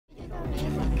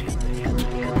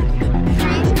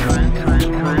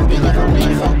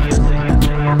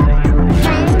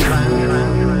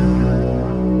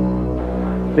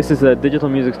This is a Digital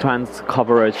Music Trends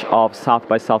coverage of South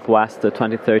by Southwest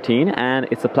 2013, and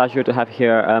it's a pleasure to have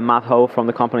here Matt Howe from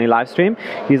the company Livestream.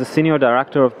 He's a Senior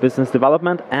Director of Business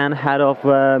Development and Head of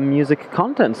Music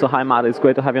Content. So hi Matt, it's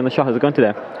great to have you on the show. How's it going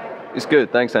today? It's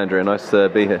good, thanks Andrea, nice to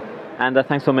be here. And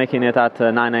thanks for making it at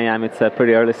 9 a.m. It's a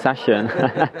pretty early session.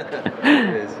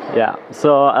 It is. Yeah,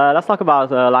 so let's talk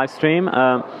about Livestream.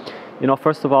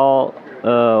 First of all,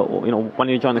 when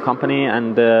you joined the company,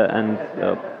 and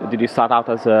did you start out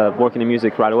as working in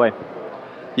music right away?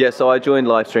 Yeah, so I joined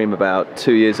Livestream about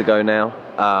 2 years ago now.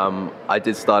 I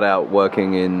did start out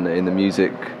working in the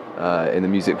music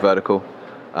vertical.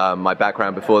 My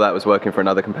background before that was working for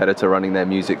another competitor running their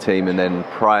music team, and then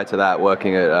prior to that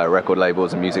working at record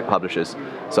labels and music publishers.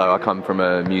 So I come from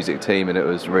a music team, and it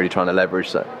was really trying to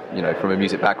leverage that, from a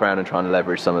music background, and trying to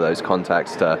leverage some of those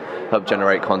contacts to help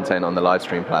generate content on the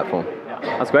Livestream platform.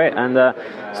 That's great. And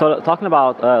so talking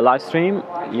about Livestream,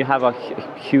 you have a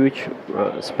huge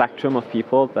spectrum of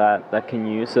people that can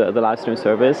use the Livestream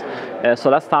service.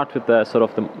 So let's start with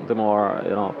the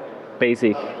more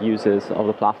basic uses of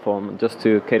the platform, just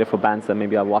to cater for bands that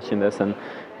maybe are watching this and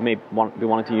may be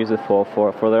wanting to use it for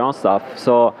their own stuff.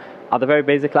 So at the very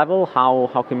basic level,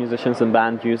 how can musicians and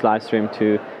bands use Livestream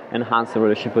to enhance the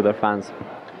relationship with their fans?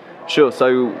 Sure,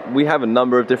 so we have a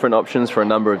number of different options for a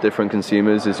number of different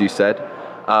consumers, as you said.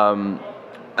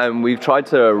 And we've tried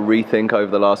to rethink over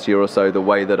the last year or so the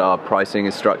way that our pricing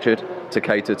is structured to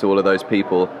cater to all of those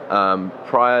people.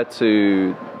 Prior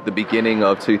to the beginning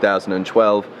of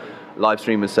 2012,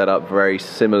 Livestream was set up very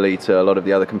similarly to a lot of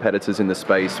the other competitors in the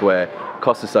space, where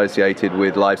costs associated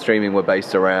with live streaming were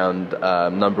based around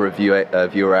number of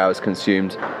viewer hours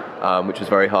consumed, which was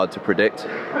very hard to predict,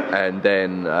 and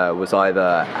then was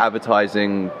either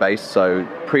advertising based, so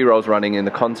pre-rolls running in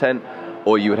the content,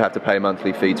 or you would have to pay a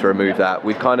monthly fee to remove that.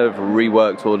 We've kind of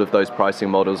reworked all of those pricing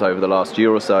models over the last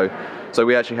year or so. So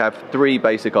we actually have three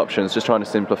basic options, just trying to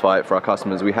simplify it for our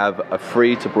customers. We have a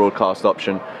free to broadcast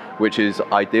option, which is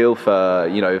ideal for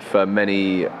for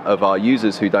many of our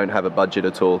users who don't have a budget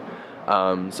at all.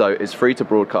 So it's free to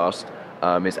broadcast.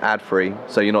 It's ad-free,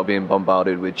 so you're not being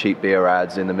bombarded with cheap beer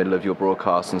ads in the middle of your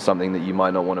broadcast, and something that you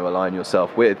might not want to align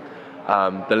yourself with.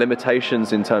 The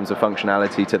limitations in terms of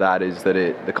functionality to that is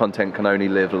that the content can only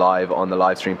live live on the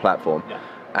Livestream platform. Yeah.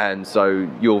 And so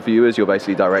your viewers, you're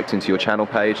basically directing to your channel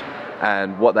page,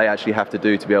 and what they actually have to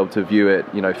do to be able to view it,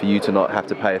 for you to not have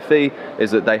to pay a fee,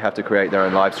 is that they have to create their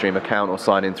own Livestream account or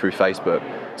sign in through Facebook.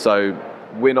 So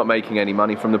we're not making any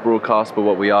money from the broadcast, but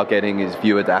what we are getting is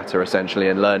viewer data essentially,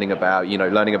 and learning about you,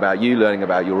 learning about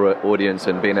your audience,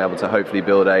 and being able to hopefully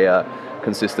build a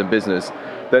consistent business.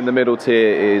 Then the middle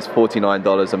tier is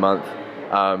 $49 a month.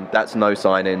 That's no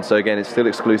sign-in. So again, it's still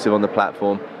exclusive on the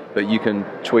platform, but you can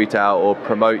tweet out or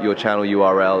promote your channel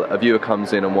URL. A viewer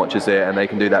comes in and watches it, and they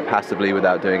can do that passively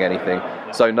without doing anything.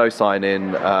 So no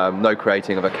sign-in, no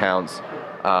creating of accounts,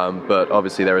 but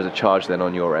obviously there is a charge then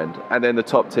on your end. And then the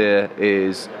top tier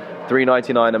is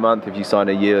 $3.99 a month. If you sign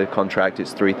a year contract,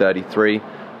 it's $3.33.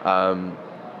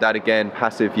 That again,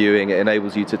 passive viewing, it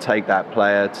enables you to take that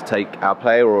player, our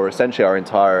player, or essentially our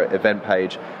entire event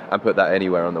page, and put that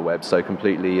anywhere on the web, so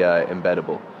completely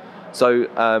embeddable. So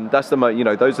that's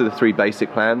those are the three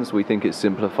basic plans. We think it's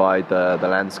simplified the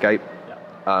landscape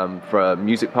for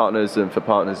music partners and for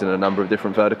partners in a number of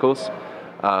different verticals.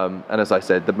 And as I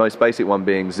said, the most basic one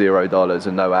being $0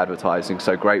 and no advertising,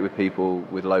 so great with people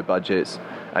with low budgets,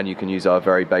 and you can use our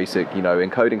very basic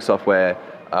encoding software,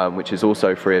 which is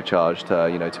also free of charge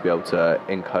to be able to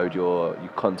encode your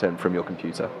content from your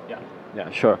computer. Yeah,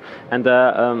 sure. And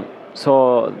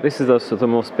so this is the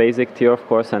most basic tier, of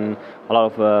course, and a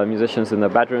lot of musicians in their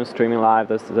bedrooms streaming live.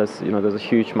 There's a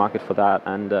huge market for that.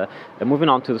 And moving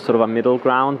on to sort of a middle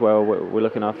ground, where we're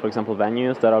looking at, for example,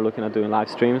 venues that are looking at doing live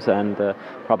streams, and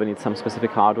probably need some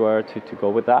specific hardware to go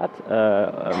with that.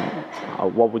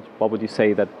 What would you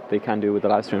say that they can do with the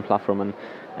Livestream platform,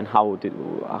 and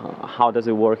how does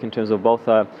it work in terms of both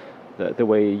the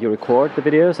way you record the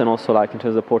videos, and also in terms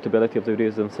of the portability of the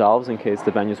videos themselves, in case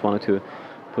the venues wanted to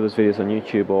put those videos on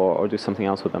YouTube or do something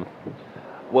else with them?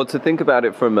 Well, to think about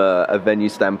it from a venue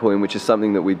standpoint, which is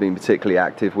something that we've been particularly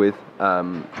active with,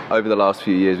 over the last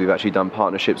few years we've actually done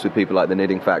partnerships with people like the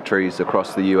Knitting Factories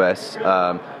across the US,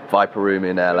 Viper Room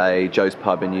in LA, Joe's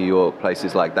Pub in New York,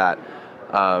 places like that.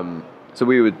 So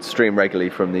we would stream regularly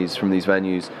from these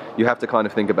venues. You have to kind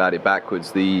of think about it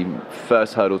backwards. The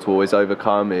first hurdle to always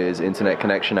overcome is internet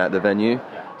connection at the venue.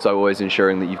 So always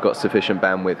ensuring that you've got sufficient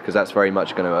bandwidth, because that's very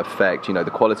much going to affect the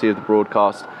quality of the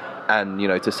broadcast, and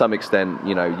to some extent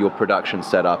your production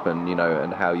setup, and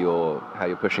and how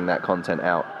you're pushing that content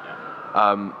out.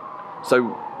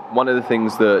 So one of the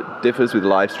things that differs with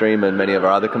Livestream and many of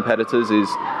our other competitors is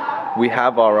we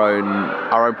have our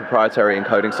own proprietary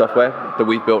encoding software that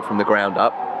we've built from the ground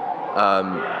up.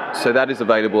 So that is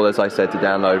available, as I said, to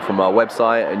download from our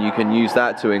website, and you can use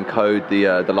that to encode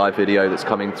the live video that's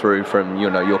coming through from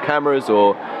your cameras,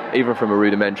 or even from a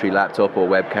rudimentary laptop or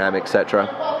webcam,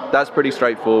 etc. That's pretty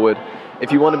straightforward.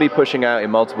 If you want to be pushing out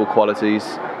in multiple qualities,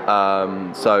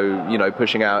 so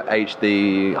pushing out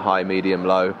HD, high, medium,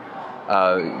 low,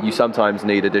 you sometimes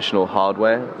need additional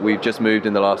hardware. We've just moved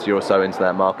in the last year or so into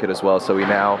that market as well, so we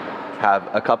now have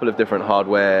a couple of different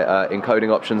hardware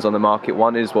encoding options on the market.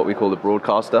 One is what we call the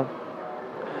broadcaster,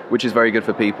 which is very good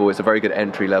for people. It's a very good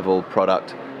entry-level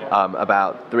product,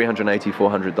 about $380,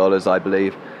 $400, I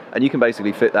believe. And you can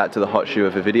basically fit that to the hot shoe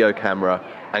of a video camera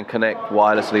and connect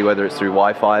wirelessly, whether it's through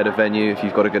Wi-Fi at a venue, if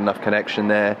you've got a good enough connection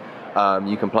there.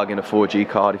 You can plug in a 4G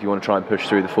card if you want to try and push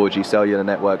through the 4G cellular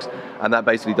networks, and that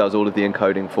basically does all of the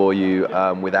encoding for you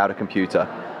without a computer.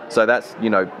 So that's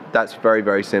very,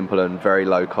 very simple and very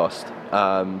low cost.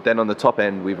 Then on the top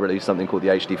end, we've released something called the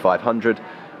HD 500,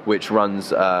 which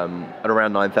runs at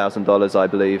around $9,000, I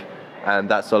believe, and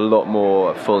that's a lot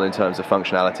more full in terms of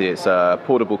functionality. It's a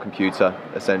portable computer,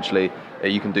 essentially.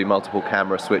 You can do multiple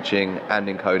camera switching and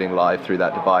encoding live through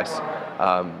that device.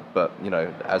 But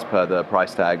as per the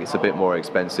price tag, it's a bit more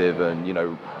expensive, and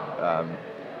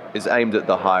is aimed at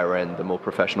the higher end, the more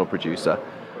professional producer.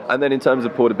 And then in terms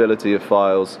of portability of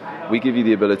files, we give you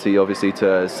the ability, obviously,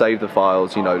 to save the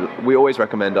files. We always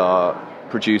recommend our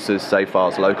producers save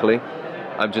files locally,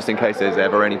 just in case there's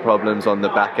ever any problems on the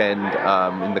back end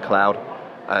in the cloud,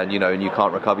 and you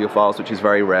can't recover your files, which is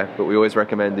very rare. But we always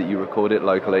recommend that you record it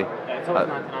locally. Yeah, it's always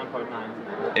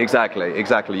 99.9.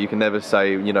 Exactly. You can never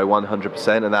say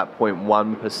 100%, and that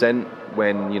 0.1%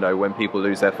 when people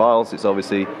lose their files, it's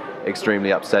obviously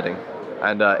extremely upsetting.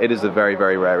 And it is a very,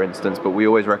 very rare instance, but we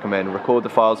always recommend record the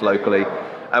files locally,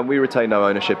 and we retain no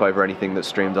ownership over anything that's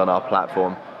streamed on our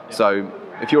platform. So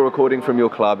if you're recording from your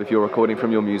club, if you're recording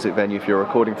from your music venue, if you're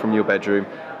recording from your bedroom,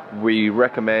 we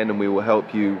recommend and we will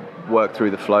help you work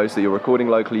through the flow. So you're recording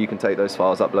locally, you can take those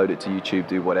files, upload it to YouTube,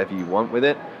 do whatever you want with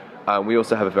it. We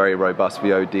also have a very robust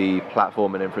VOD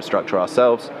platform and infrastructure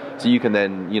ourselves, so you can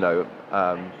then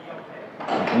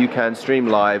you can stream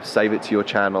live, save it to your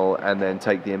channel, and then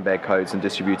take the embed codes and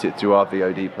distribute it through our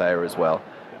VOD player as well.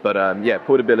 But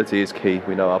portability is key.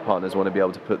 We know our partners want to be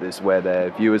able to put this where their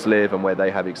viewers live and where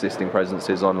they have existing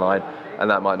presences online, and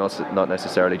that might not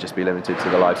necessarily just be limited to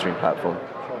the Livestream platform.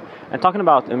 And talking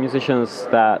about musicians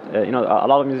that, a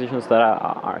lot of musicians that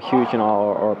are huge,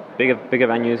 or bigger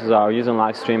venues are using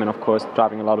Livestream and of course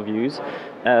driving a lot of views.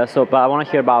 But I want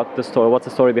to hear about the story. What's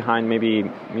the story behind maybe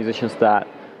musicians that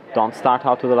don't start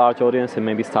out with a large audience and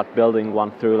maybe start building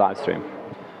one through Livestream?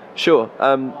 Sure.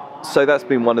 So that's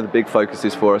been one of the big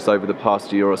focuses for us over the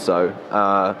past year or so.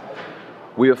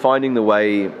 We are finding the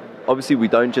way, obviously we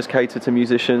don't just cater to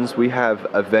musicians, we have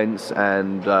events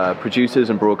and producers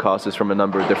and broadcasters from a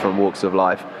number of different walks of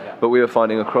life, but we are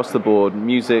finding across the board,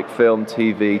 music, film,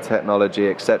 TV, technology,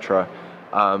 etc.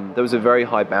 There was a very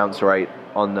high bounce rate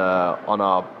on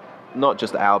our, not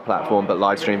just our platform, but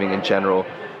live streaming in general.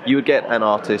 You would get an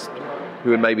artist who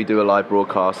would maybe do a live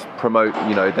broadcast, promote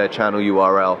their channel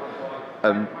URL,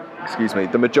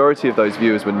 the majority of those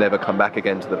viewers would never come back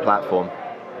again to the platform.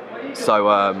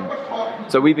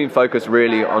 So we've been focused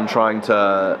really on trying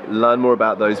to learn more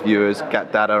about those viewers,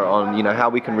 get data on how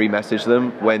we can remessage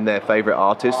them when their favorite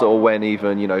artists, or when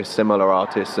even similar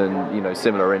artists and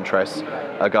similar interests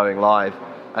are going live,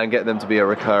 and get them to be a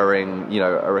recurring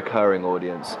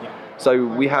audience. So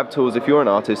we have tools. If you're an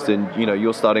artist and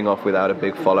you're starting off without a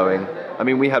big following, I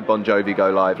mean, we had Bon Jovi go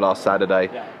live last Saturday.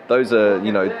 Those are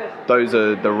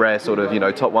the rare sort of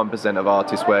top 1% of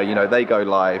artists where they go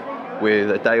live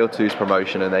with a day or two's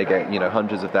promotion and they get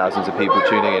hundreds of thousands of people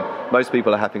tuning in. Most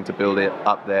people are having to build it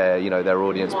up their their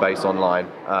audience base online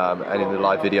and in the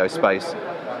live video space.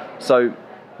 So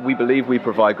we believe we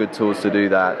provide good tools to do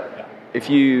that. If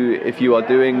you are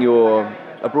doing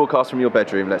a broadcast from your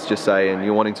bedroom, let's just say, and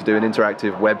you're wanting to do an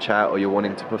interactive web chat, or you're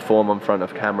wanting to perform on front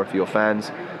of camera for your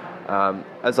fans,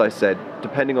 as I said,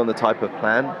 depending on the type of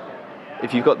plan,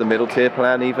 if you've got the middle tier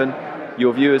plan even,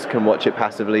 your viewers can watch it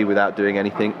passively without doing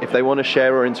anything. If they want to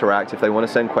share or interact, if they want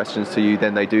to send questions to you,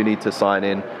 then they do need to sign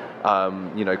in,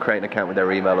 create an account with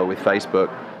their email or with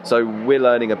Facebook. So we're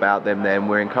learning about them then,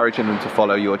 we're encouraging them to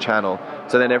follow your channel.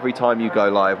 So then every time you go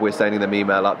live, we're sending them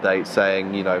email updates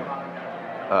saying,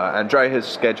 Andrea has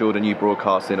scheduled a new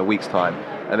broadcast in a week's time.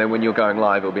 And then when you're going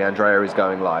live, it'll be Andrea is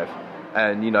going live.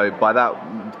 And by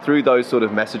that, through those sort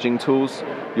of messaging tools,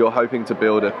 you're hoping to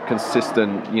build a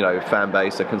consistent fan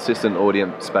base, a consistent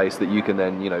audience base that you can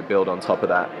then build on top of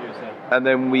that. And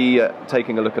then we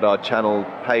taking a look at our channel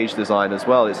page design as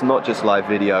well. It's not just live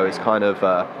video, it's kind of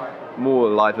more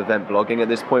live event blogging at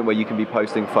this point, where you can be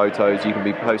posting photos, you can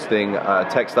be posting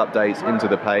text updates into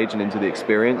the page and into the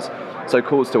experience. So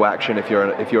calls to action, if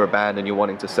you're a band and you're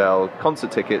wanting to sell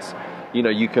concert tickets,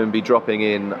 you can be dropping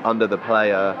in under the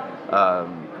player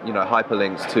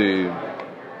hyperlinks to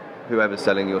whoever's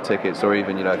selling your tickets, or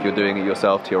even if you're doing it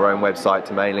yourself, to your own website,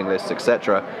 to mailing lists,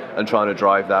 etc., and trying to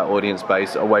drive that audience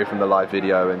base away from the live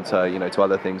video and to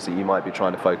other things that you might be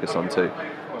trying to focus on too.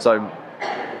 So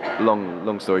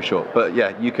long story short, but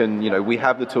yeah, you can we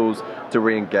have the tools to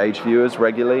re-engage viewers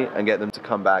regularly and get them to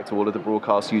come back to all of the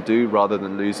broadcasts you do, rather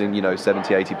than losing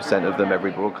 70-80% of them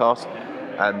every broadcast.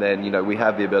 And then we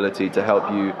have the ability to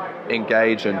help you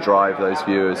engage and drive those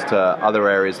viewers to other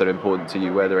areas that are important to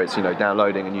you, whether it's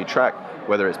downloading a new track,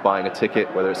 whether it's buying a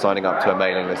ticket, whether it's signing up to a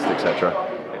mailing list, etc.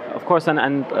 Of course,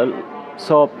 and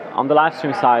so on the live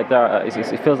stream side,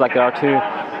 it feels like there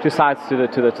are two sides to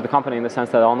the company, in the sense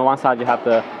that on the one side you have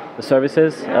the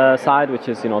services side, which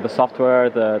is the software,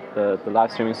 the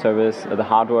live streaming service, the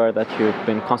hardware that you've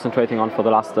been concentrating on for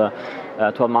the last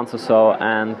 12 months or so,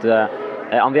 and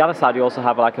on the other side you also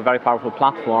have like a very powerful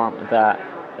platform that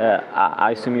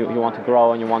I assume you want to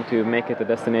grow, and you want to make it a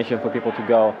destination for people to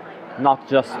go, not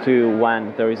just to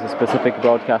when there is a specific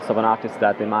broadcast of an artist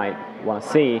that they might want to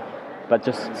see, but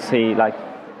just see like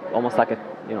almost like a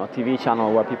TV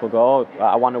channel where people go, oh,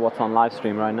 I wonder what's on live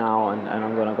stream right now, and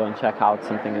I'm going to go and check out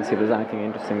something and see if there's anything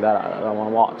interesting that I want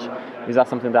to watch. Is that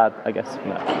something that I guess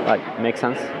makes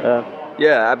sense?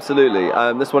 Yeah, absolutely.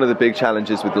 That's one of the big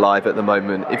challenges with live at the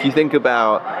moment. If you think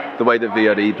about the way that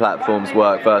VOD platforms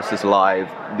work versus live,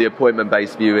 the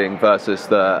appointment-based viewing versus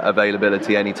the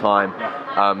availability anytime,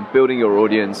 building your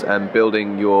audience and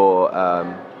building your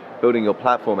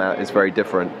platform out is very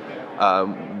different.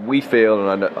 We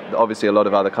feel, and obviously a lot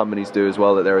of other companies do as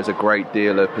well, that there is a great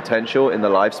deal of potential in the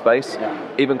live space.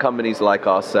 Even companies like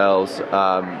ourselves,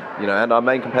 and our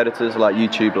main competitors like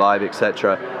YouTube Live,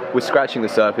 etc., we're scratching the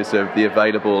surface of the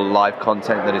available live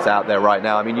content that is out there right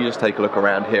now. I mean, you just take a look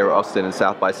around here at Austin and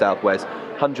South by Southwest,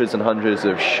 hundreds and hundreds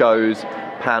of shows,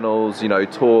 panels,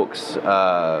 talks,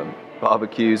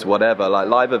 barbecues, whatever, like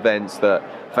live events that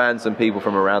fans and people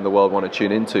from around the world want to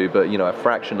tune into, but a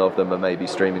fraction of them are maybe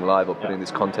streaming live or putting this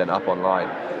content up online.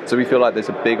 So we feel like there's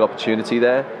a big opportunity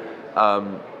there.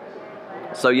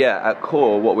 So yeah, at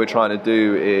core, what we're trying to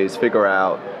do is figure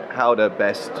out how to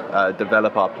best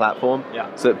develop our platform,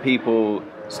 so that people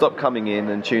stop coming in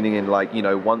and tuning in like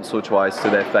once or twice to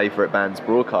their favorite band's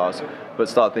broadcast, but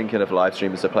start thinking of live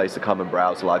stream as a place to come and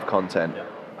browse live content.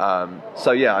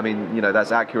 So yeah, I mean,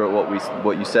 that's accurate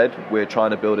what you said. We're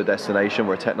trying to build a destination.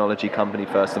 We're a technology company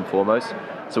first and foremost.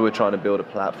 So we're trying to build a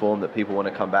platform that people want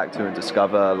to come back to and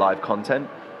discover live content.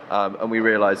 And we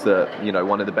realize that,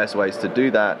 one of the best ways to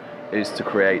do that is to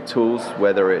create tools,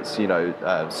 whether it's,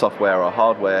 software or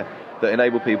hardware, that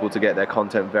enable people to get their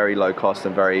content very low cost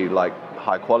and very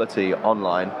high quality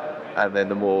online. And then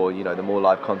the more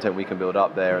live content we can build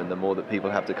up there, and the more that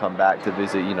people have to come back to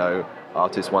visit,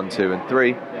 artists 1, 2, and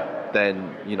 3,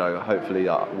 then hopefully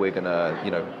we're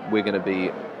gonna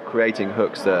be creating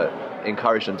hooks that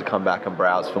encourage them to come back and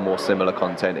browse for more similar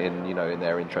content in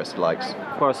their interest likes.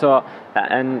 Of course. So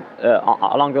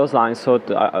along those lines, so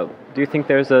do you think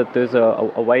there's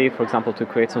a way, for example, to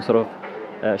create some sort of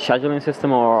scheduling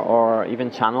system or even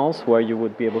channels where you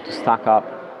would be able to stack up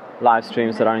live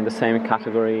streams that are in the same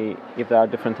category if there are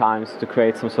different times, to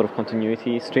create some sort of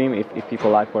continuity stream if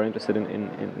people were interested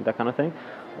in that kind of thing?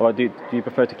 Or do you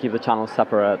prefer to keep the channels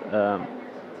separate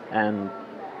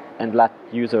and let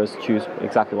users choose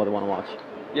exactly what they want to watch?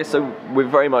 Yeah, so we're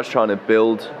very much trying to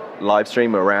build live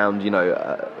stream around,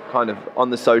 kind of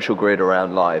on the social grid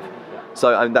around live.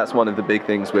 So that's one of the big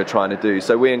things we're trying to do.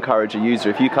 So we encourage a user,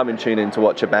 if you come and tune in to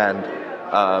watch a band,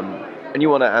 and you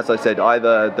want to, as I said,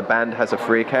 either the band has a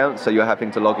free account, so you're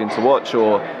having to log in to watch,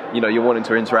 or you're wanting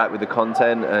to interact with the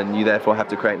content and you therefore have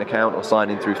to create an account or sign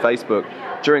in through Facebook.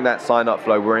 During that sign-up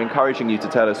flow, we're encouraging you to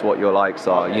tell us what your likes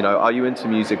are. Are you into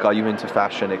music? Are you into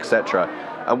fashion, etc.?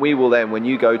 And we will then, when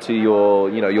you go to your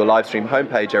live stream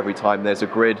homepage every time, there's a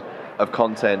grid of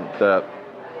content that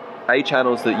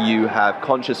channels that you have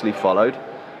consciously followed.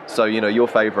 So, your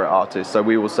favorite artists. So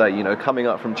we will say, coming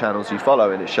up from channels you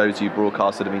follow, and it shows you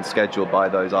broadcasts that have been scheduled by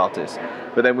those artists.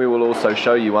 But then we will also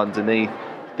show you underneath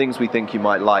things we think you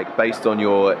might like based on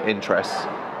your interests,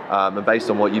 and based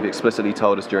on what you've explicitly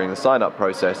told us during the sign-up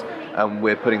process. And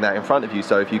we're putting that in front of you.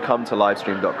 So if you come to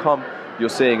livestream.com, you're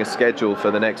seeing a schedule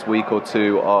for the next week or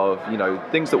two of,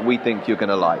 things that we think you're going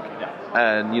to like.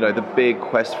 And, the big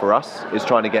quest for us is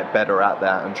trying to get better at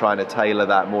that and trying to tailor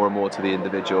that more and more to the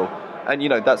individual. And,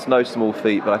 that's no small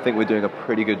feat, but I think we're doing a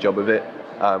pretty good job of it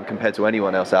compared to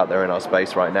anyone else out there in our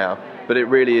space right now. But it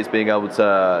really is being able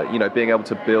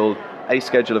to build a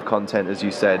schedule of content. As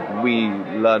you said, we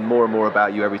learn more and more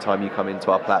about you every time you come into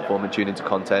our platform and tune into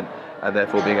content, and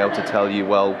therefore being able to tell you,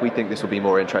 well, we think this will be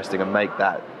more interesting, and make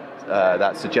that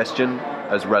suggestion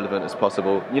as relevant as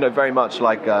possible. Very much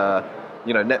like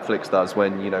Netflix does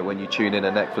when you tune in,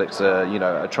 and Netflix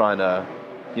are trying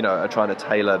to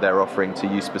tailor their offering to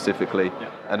you specifically.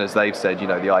 And as they've said,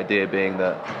 the idea being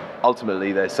that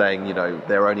ultimately they're saying,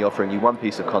 they're only offering you one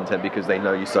piece of content because they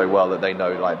know you so well that they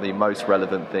know like the most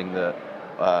relevant thing that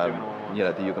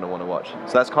that you're going to want to watch.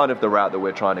 So that's kind of the route that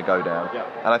we're trying to go down.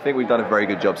 And I think we've done a very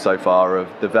good job so far of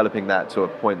developing that to a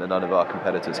point that none of our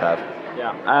competitors have.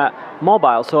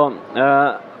 Mobile. So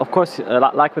of course,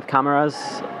 like with cameras,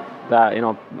 the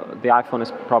iPhone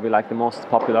is probably like the most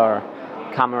popular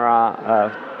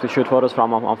camera to shoot photos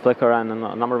from on Flickr and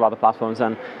a number of other platforms.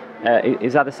 And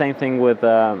is that the same thing with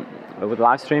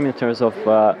Livestream in terms of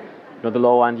the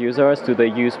low-end users? Do they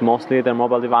use mostly their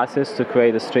mobile devices to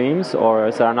create the streams, or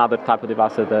is there another type of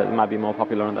device that might be more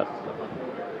popular on that?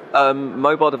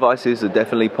 Mobile devices are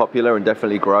definitely popular and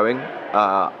definitely growing.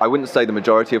 I wouldn't say the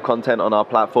majority of content on our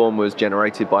platform was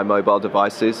generated by mobile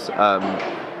devices.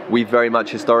 We've very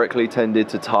much historically tended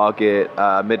to target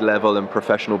mid-level and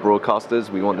professional broadcasters.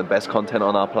 We want the best content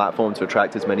on our platform to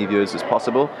attract as many viewers as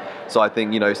possible. So I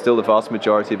think, still the vast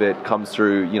majority of it comes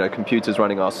through, computers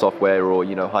running our software or,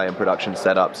 high-end production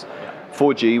setups.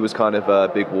 4G was kind of a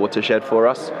big watershed for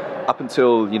us. Up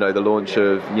until, the launch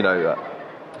of,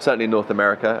 certainly in North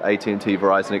America, AT&T,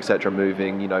 Verizon, etc.,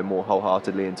 moving, more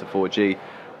wholeheartedly into 4G,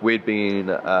 we'd been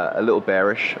a little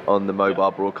bearish on the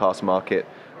mobile broadcast market.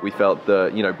 We felt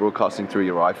that broadcasting through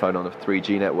your iPhone on a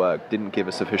 3G network didn't give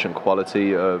a sufficient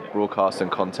quality of broadcast and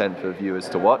content for viewers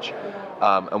to watch,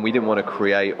 and we didn't want to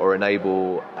create or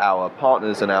enable our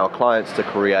partners and our clients to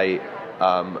create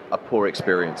a poor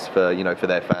experience for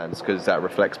their fans, because that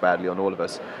reflects badly on all of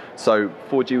us. So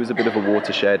 4G was a bit of a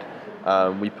watershed.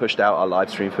 We pushed out our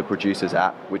Livestream for Producers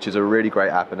app, which is a really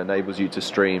great app and enables you to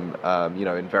stream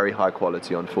in very high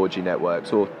quality on 4G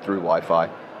networks or through Wi-Fi.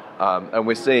 And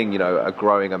we're seeing, a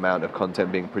growing amount of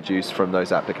content being produced from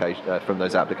those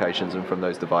applications and from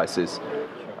those devices.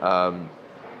 iPhone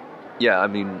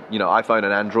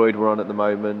and Android we're on at the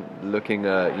moment, looking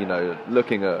at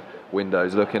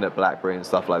Windows, looking at BlackBerry and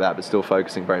stuff like that, but still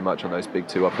focusing very much on those big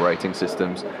two operating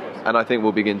systems. And I think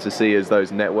we'll begin to see as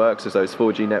those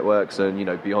 4G networks and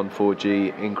beyond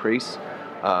 4G increase.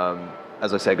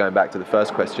 As I say, going back to the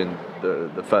first question,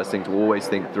 the first thing to always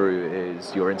think through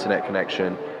is your internet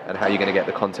connection and how you're going to get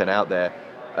the content out there.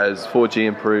 As 4G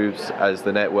improves, as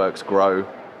the networks grow,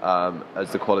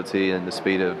 as the quality and the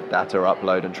speed of data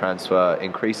upload and transfer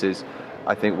increases,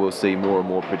 I think we'll see more and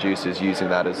more producers using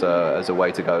that as a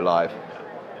way to go live.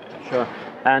 Sure.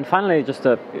 And finally, just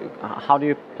how do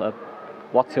you,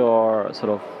 what's your sort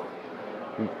of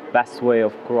best way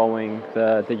of growing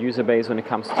the user base when it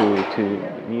comes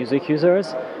to music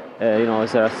users?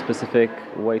 Is there a specific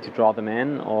way to draw them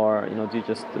in, or do you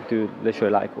just do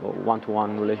literally like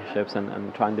one-to-one relationships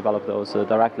and try and develop those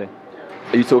directly?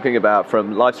 Are you talking about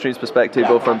from Livestream's perspective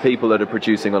or from people that are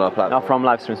producing on our platform? No, from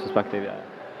Livestream's perspective, yeah.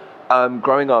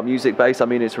 Growing our music base, I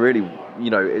mean, it's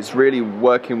really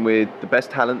working with the best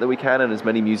talent that we can and as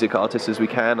many music artists as we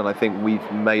can. And I think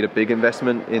we've made a big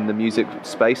investment in the music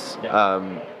space.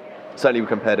 Certainly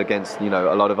compared against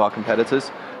a lot of our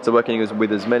competitors. So working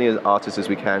with as many artists as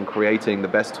we can, creating the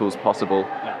best tools possible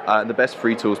and the best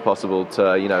free tools possible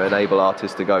to enable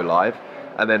artists to go live,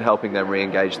 and then helping them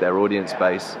re-engage their audience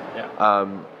base.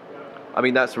 I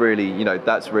mean, that's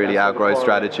really our growth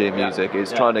strategy in music,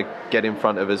 is trying to get in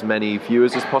front of as many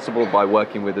viewers as possible by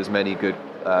working with as many good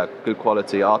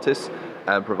quality artists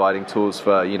and providing tools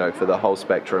for for the whole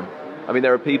spectrum. I mean,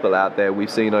 there are people out there we've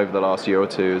seen over the last year or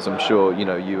two, as I'm sure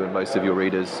you and most of your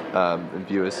readers and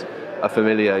viewers are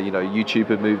familiar. YouTube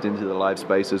have moved into the live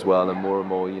space as well, and more,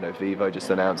 Vivo just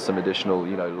announced some additional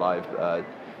live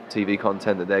TV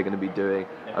content that they're going to be doing.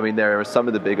 I mean, there are some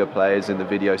of the bigger players in the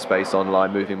video space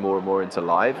online moving more and more into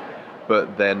live,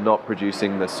 but they're not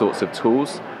producing the sorts of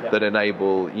tools that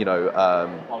enable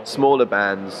smaller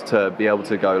bands to be able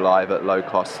to go live at low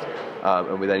cost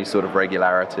and with any sort of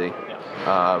regularity.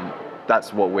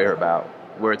 That's what we're about.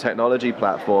 We're a technology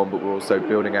platform, but we're also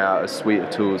building out a suite of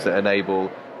tools that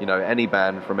enable any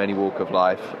band from any walk of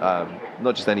life,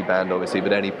 not just any band obviously,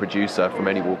 but any producer from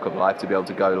any walk of life to be able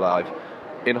to go live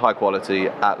in high quality,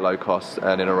 at low cost,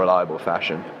 and in a reliable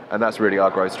fashion. And that's really our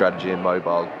growth strategy in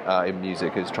mobile, in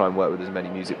music, is try and work with as many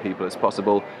music people as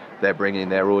possible. They're bringing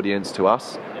their audience to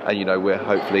us, and you know, we're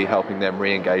hopefully helping them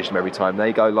re-engage them every time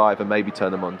they go live, and maybe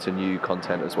turn them on to new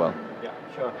content as well. Yeah,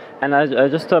 sure.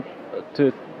 And just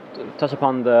to touch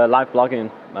upon the live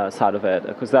blogging side of it,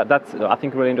 because that's I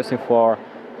think really interesting for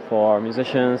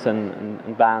musicians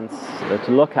and bands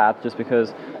to look at, just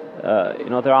because you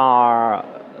know, there are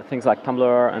things like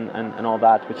Tumblr and all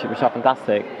that, which are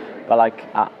fantastic, but like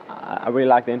I really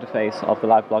like the interface of the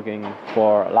live blogging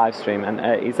for Livestream.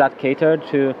 And is that catered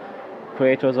to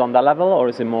creators on that level, or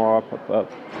is it more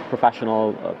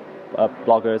professional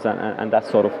bloggers and that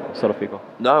sort of people?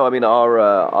 No, I mean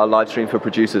our Livestream for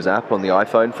Producers app on the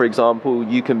iPhone, for example,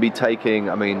 you can be taking,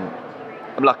 I mean,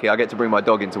 I'm lucky, I get to bring my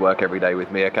dog into work every day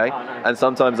with me, okay? Oh, nice. And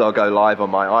sometimes I'll go live on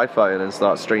my iPhone and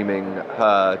start streaming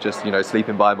her just, you know,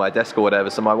 sleeping by my desk or whatever,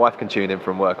 so my wife can tune in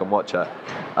from work and watch her.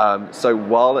 So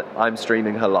while I'm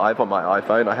streaming her live on my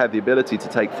iPhone, I have the ability to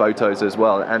take photos as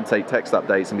well and take text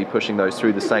updates and be pushing those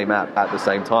through the same app at the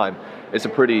same time. It's a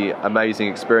pretty amazing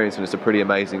experience, and it's a pretty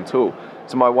amazing tool.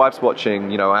 So my wife's watching,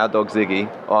 you know, our dog Ziggy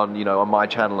on, you know, on my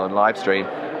channel on Livestream,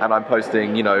 and I'm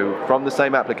posting, you know, from the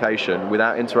same application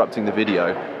without interrupting the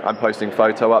video. I'm posting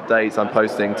photo updates, I'm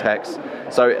posting text.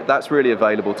 So that's really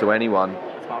available to anyone.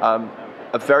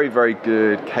 A very, very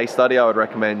good case study I would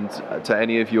recommend to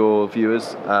any of your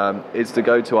viewers is to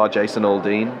go to our Jason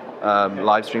Aldean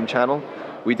Livestream channel.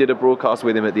 We did a broadcast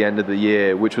with him at the end of the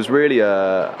year, which was really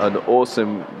an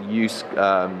awesome use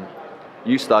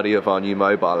study of our new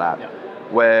mobile app,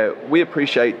 where we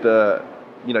appreciate the,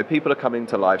 you know, people are coming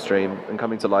to Livestream and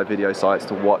coming to live video sites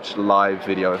to watch live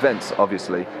video events,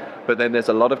 obviously. But then there's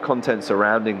a lot of content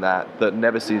surrounding that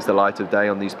never sees the light of day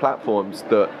on these platforms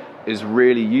that is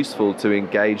really useful to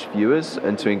engage viewers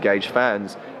and to engage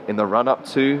fans in the run-up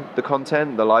to the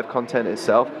content, the live content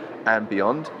itself, and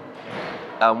beyond.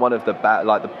 And one of the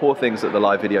poor things that the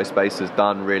live video space has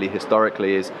done really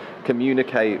historically is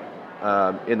communicate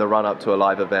in the run-up to a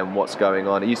live event what's going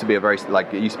on. It used to be a very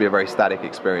static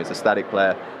experience, a static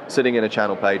player sitting in a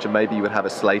channel page, and maybe you would have a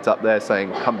slate up there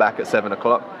saying come back at 7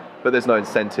 o'clock, but there's no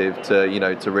incentive to, you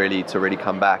know, to really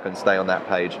come back and stay on that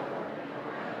page.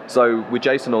 So with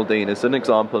Jason Aldean as an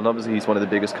example, and obviously he's one of the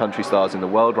biggest country stars in the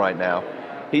world right now,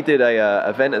 he did a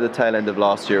event at the tail end of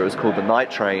last year. It was called the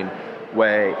Night Train,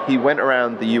 where he went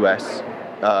around the US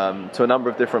to a number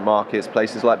of different markets,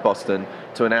 places like Boston,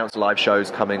 to announce live shows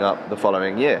coming up the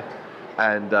following year.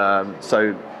 And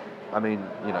so, I mean,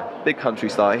 you know, big country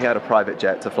star, he had a private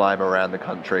jet to fly him around the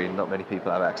country. Not many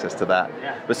people have access to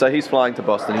that. But so he's flying to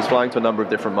Boston, he's flying to a number of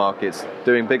different markets,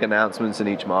 doing big announcements in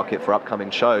each market for upcoming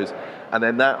shows. And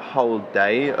then that whole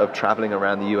day of traveling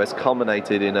around the US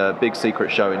culminated in a big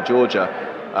secret show in Georgia,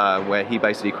 where he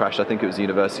basically crashed, I think it was the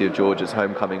University of Georgia's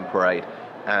homecoming parade,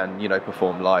 and, you know,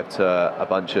 performed live to a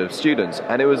bunch of students.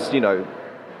 And it was, you know,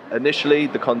 initially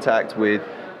the contact with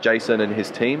Jason and his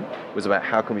team was about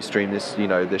how can we stream this, you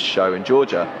know, this show in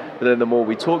Georgia. But then the more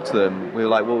we talked to them, we were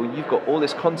like, well, you've got all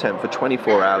this content for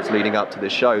 24 hours leading up to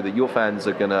this show that your fans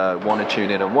are going to want to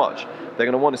tune in and watch. They're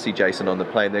going to want to see Jason on the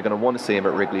plane. They're going to want to see him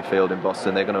at Wrigley Field in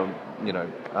Boston. They're going to, you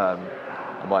know, I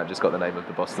might have just got the name of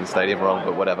the Boston Stadium wrong,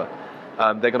 but whatever.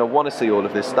 They're going to want to see all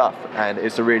of this stuff, and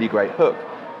it's a really great hook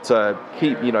to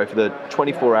keep, you know, for the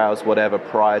 24 hours, whatever,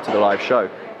 prior to the live show,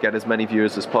 get as many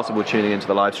viewers as possible tuning into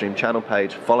the Livestream channel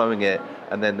page, following it,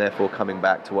 and then therefore coming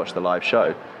back to watch the live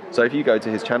show. So if you go to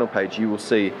his channel page, you will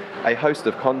see a host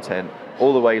of content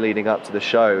all the way leading up to the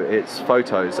show. It's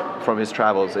photos from his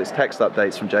travels, it's text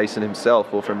updates from Jason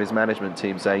himself or from his management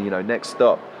team saying, you know, next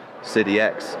stop, City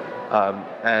X.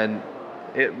 And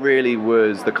it really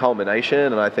was the culmination,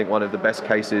 and I think one of the best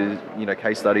cases, you know,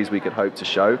 case studies we could hope to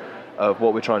show of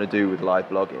what we're trying to do with live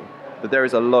blogging. But there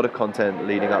is a lot of content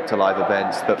leading up to live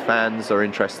events that fans are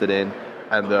interested in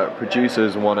and that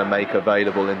producers want to make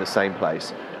available in the same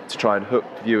place to try and hook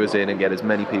viewers in and get as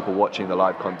many people watching the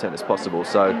live content as possible.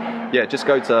 So yeah, just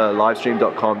go to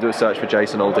livestream.com, do a search for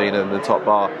Jason Aldean in the top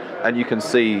bar, and you can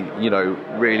see, you know,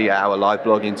 really our live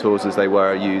blogging tools as they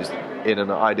were used in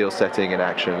an ideal setting in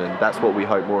action, and that's what we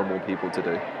hope more and more people to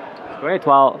do. Great.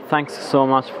 Well, thanks so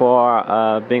much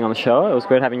for being on the show. It was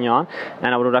great having you on,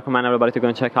 and I would recommend everybody to go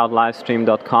and check out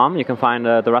livestream.com. You can find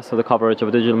the rest of the coverage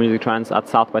of digital music trends at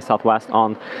South by Southwest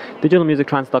on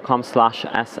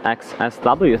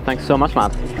digitalmusictrends.com/SXSW. Thanks so much,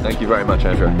 Matt. Thank you very much,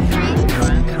 Andrew.